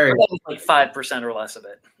 Very like 5% or less of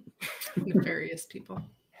it. Various people.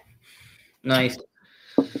 Nice.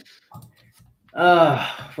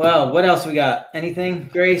 Well, what else we got? Anything,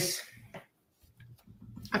 Grace?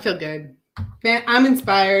 I feel good. Man, I'm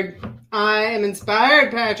inspired. I am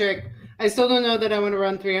inspired, Patrick. I still don't know that I want to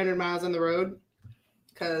run 300 miles on the road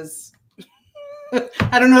because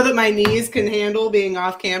I don't know that my knees can handle being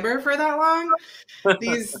off camber for that long.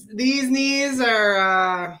 These knees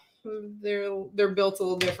are they're built a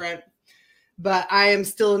little different, but I am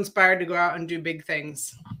still inspired to go out and do big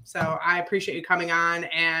things. So I appreciate you coming on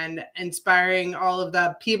and inspiring all of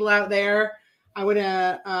the people out there. I want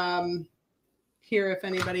to hear if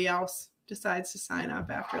anybody else decides to sign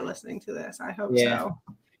up after listening to this. I hope so.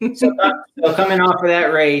 So coming off of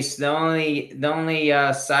that race, the only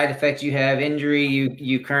side effect you have, injury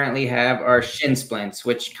you currently have, are shin splints,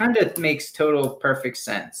 which kind of makes total perfect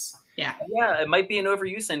sense. Yeah, it might be an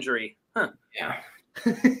overuse injury. Huh? Yeah.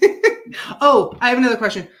 Oh, I have another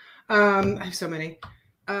question. I have so many.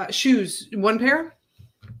 Shoes, one pair?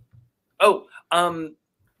 Oh,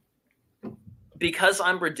 because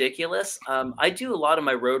I'm ridiculous, I do a lot of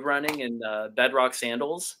my road running in bedrock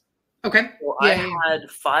sandals. Okay. So I had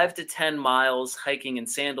 5 to 10 miles hiking in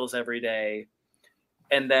sandals every day,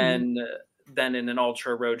 and then in an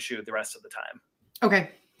ultra road shoe the rest of the time. Okay.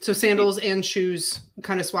 So sandals and shoes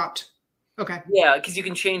kind of swapped. Okay. Yeah, because you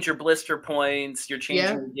can change your blister points. You're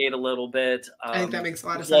changing your gait a little bit. I think that makes a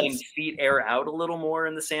lot of sense. Letting feet air out a little more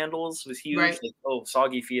in the sandals was huge. Right. Like,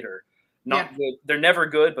 soggy feet are not good. They're never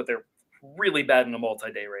good, but they're really bad in a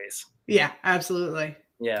multi-day race. Yeah, absolutely.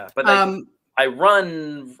 Yeah, but I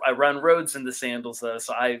run roads in the sandals though,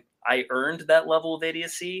 so I earned that level of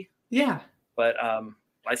idiocy. Yeah. But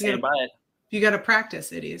I stand by it. You got to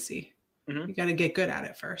practice idiocy. Mm-hmm. You got to get good at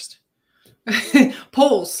it first.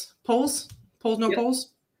 Poles, no poles.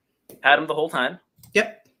 Had them the whole time.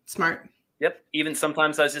 Yep, smart. Yep. Even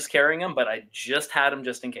sometimes I was just carrying them, but I just had them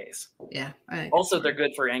just in case. Yeah. Also, they're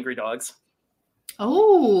good for angry dogs.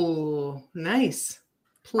 Oh, nice.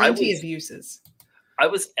 Plenty of uses. I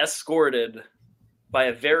was escorted by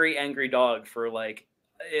a very angry dog for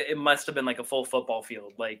it must have been like a full football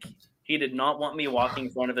field. Like, he did not want me walking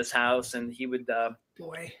in front of his house, and he would.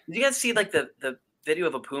 Boy, did you guys see the video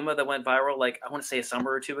of a puma that went viral? Like, I want to say a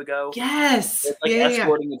summer or two ago. Yes. It's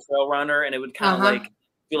escorting a trail runner, and it would kind of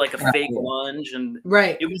do like a fake lunge, and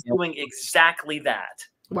it was doing exactly that.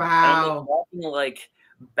 Wow. And walking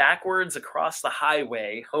backwards across the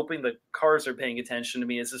highway, hoping the cars are paying attention to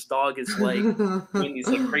me as this dog is doing these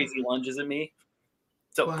crazy lunges at me.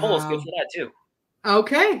 So pole's good for that too.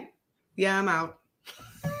 Okay. Yeah, I'm out.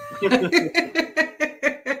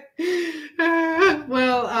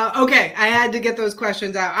 Okay. I had to get those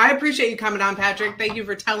questions out. I appreciate you coming on, Patrick. Thank you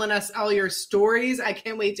for telling us all your stories. I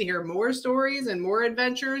can't wait to hear more stories and more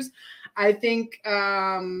adventures. I think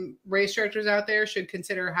race directors out there should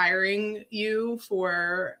consider hiring you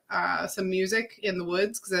for some music in the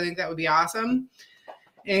woods, because I think that would be awesome.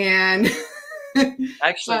 And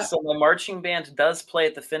actually, so my marching band does play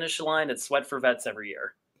at the finish line at Sweat for Vets every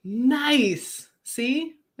year. Nice.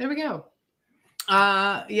 See, there we go.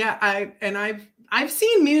 I've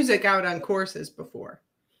seen music out on courses before.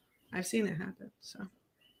 I've seen it happen. So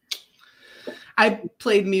I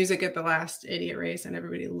played music at the last Idiot Race, and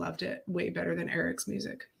everybody loved it way better than Eric's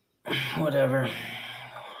music. Whatever.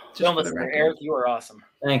 Don't listen to Eric. You are awesome.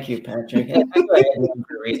 Thank you, Patrick. Well,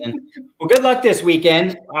 good luck this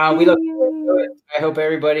weekend. We look forward to it. I hope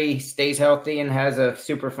everybody stays healthy and has a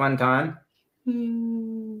super fun time.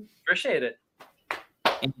 Appreciate it.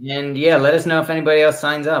 And let us know if anybody else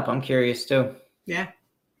signs up. I'm curious too. Yeah,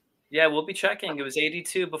 we'll be checking. It was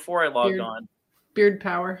 82 before I logged on. Beard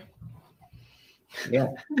power. Yeah.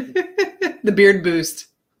 The beard boost.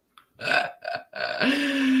 All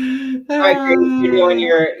right,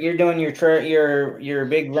 you're doing your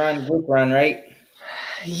big group run, right?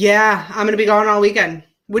 Yeah, I'm gonna be gone all weekend.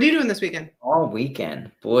 What are you doing this weekend? All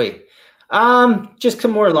weekend, boy. Just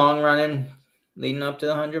some more long running leading up to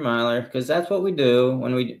the 100-miler, because that's what we do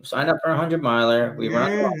when we sign up for a 100-miler. We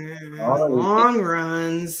run long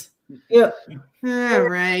runs. Yep. All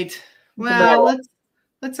right. Well,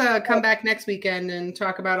 let's come back next weekend and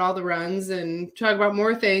talk about all the runs and talk about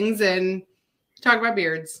more things and talk about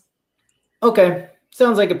beards. Okay.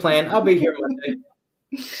 Sounds like a plan. I'll be here Monday.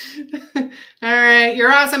 All right.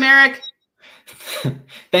 You're awesome, Eric.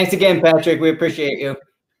 Thanks again, Patrick. We appreciate you.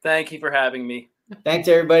 Thank you for having me. Thanks,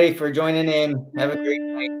 everybody, for joining in. Have a great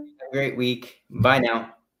night. Have a great week. Bye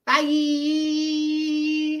now. Bye.